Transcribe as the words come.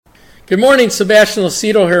Good morning, Sebastian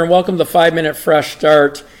Lucido here, and welcome to 5-Minute Fresh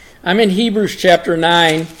Start. I'm in Hebrews chapter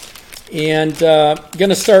 9, and going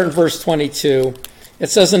to start in verse 22. It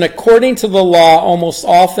says, "And according to the law, almost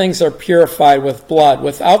all things are purified with blood.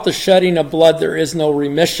 Without the shedding of blood, there is no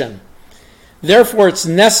remission. Therefore, it's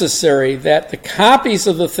necessary that the copies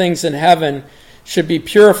of the things in heaven should be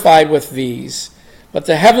purified with these, but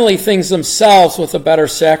the heavenly things themselves with a better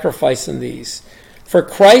sacrifice than these. For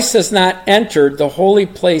Christ has not entered the holy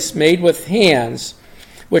place made with hands,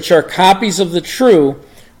 which are copies of the true,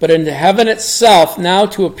 but into heaven itself, now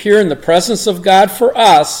to appear in the presence of God for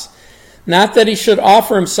us, not that he should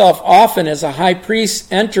offer himself often as a high priest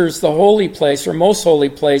enters the holy place, or most holy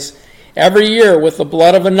place, every year with the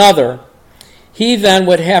blood of another. He then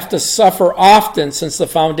would have to suffer often since the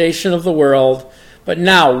foundation of the world. But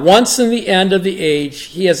now, once in the end of the age,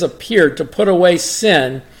 he has appeared to put away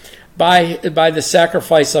sin by the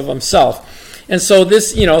sacrifice of himself." And so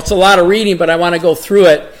this, it's a lot of reading, but I want to go through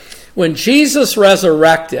it. When Jesus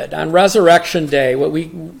resurrected, on Resurrection Day, what we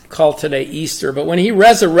call today Easter, but when he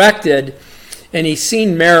resurrected and he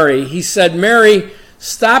seen Mary, he said, "Mary,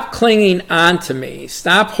 stop clinging on to me.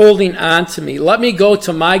 Stop holding on to me. Let me go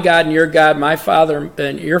to my God and your God, my Father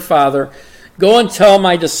and your Father. Go and tell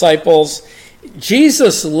my disciples."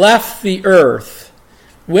 Jesus left the earth,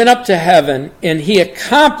 went up to heaven, and he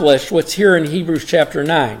accomplished what's here in Hebrews chapter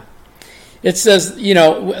 9. It says,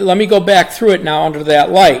 let me go back through it now under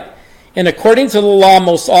that light. "And according to the law,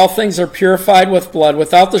 most all things are purified with blood.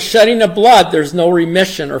 Without the shedding of blood, there's no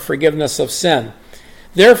remission or forgiveness of sin.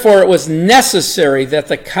 Therefore, it was necessary that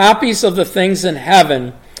the copies of the things in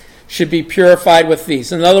heaven should be purified with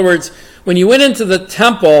these." In other words, when you went into the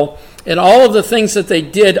temple and all of the things that they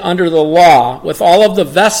did under the law, with all of the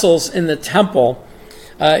vessels in the temple,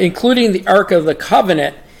 including the Ark of the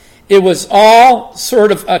Covenant, it was all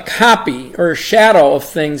sort of a copy or a shadow of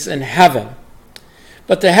things in heaven.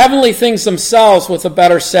 But the heavenly things themselves with a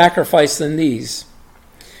better sacrifice than these.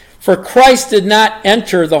 For Christ did not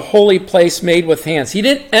enter the holy place made with hands. He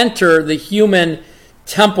didn't enter the human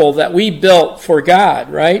temple that we built for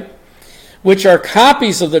God, right? Which are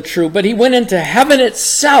copies of the true, but he went into heaven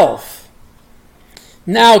itself,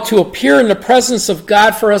 now to appear in the presence of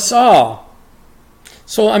God for us all.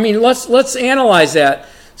 So, let's analyze that.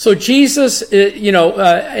 So Jesus,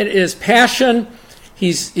 in his passion,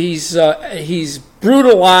 he's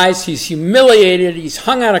brutalized, he's humiliated, he's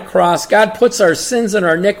hung on a cross. God puts our sins and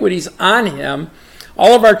our iniquities on him,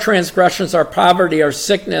 all of our transgressions, our poverty, our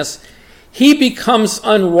sickness. He becomes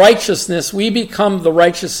unrighteousness. We become the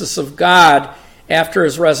righteousness of God after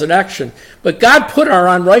his resurrection. But God put our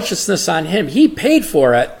unrighteousness on him. He paid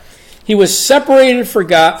for it. He was separated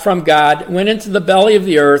from God, went into the belly of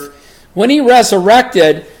the earth. When he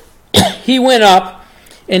resurrected, he went up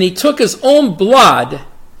and he took his own blood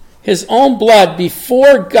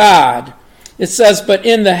before God. It says, but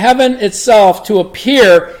in the heaven itself to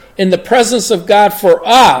appear in the presence of God for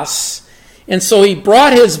us. And so he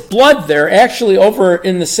brought his blood there. Actually, over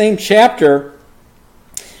in the same chapter,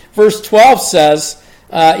 verse 12 says,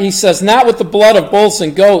 he says, "Not with the blood of bulls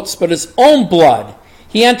and goats, but his own blood.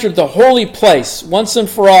 He entered the holy place once and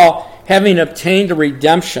for all, having obtained a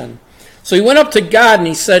redemption." So he went up to God and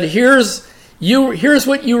he said, here's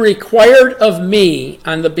what you required of me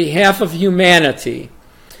on the behalf of humanity,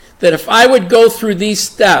 that if I would go through these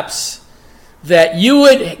steps, that you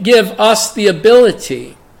would give us the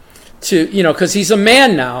ability to, because he's a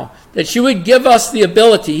man now, that you would give us the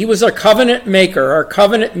ability. He was our covenant maker, our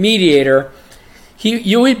covenant mediator.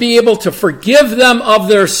 You would be able to forgive them of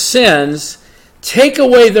their sins, take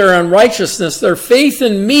away their unrighteousness. Their faith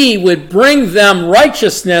in me would bring them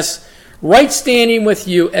righteousness, right standing with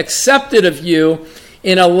you, accepted of you,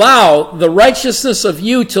 and allow the righteousness of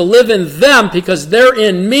you to live in them because they're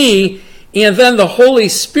in me, and then the Holy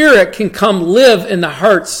Spirit can come live in the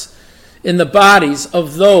hearts, in the bodies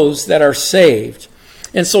of those that are saved.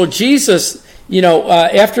 And so Jesus,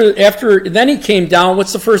 after then he came down,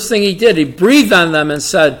 what's the first thing he did? He breathed on them and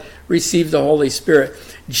said, "Receive the Holy Spirit."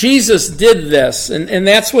 Jesus did this, and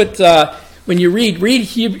that's what, when you read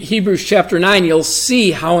Hebrews chapter 9, you'll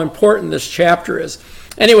see how important this chapter is.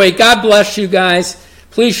 Anyway, God bless you guys.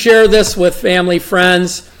 Please share this with family,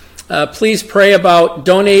 friends. Please pray about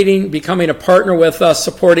donating, becoming a partner with us,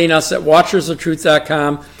 supporting us at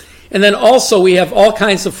watchersoftruth.com. And then also we have all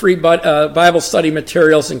kinds of free Bible study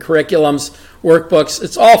materials and curriculums, workbooks.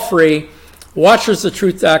 It's all free.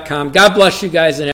 watchersoftruth.com. God bless you guys. And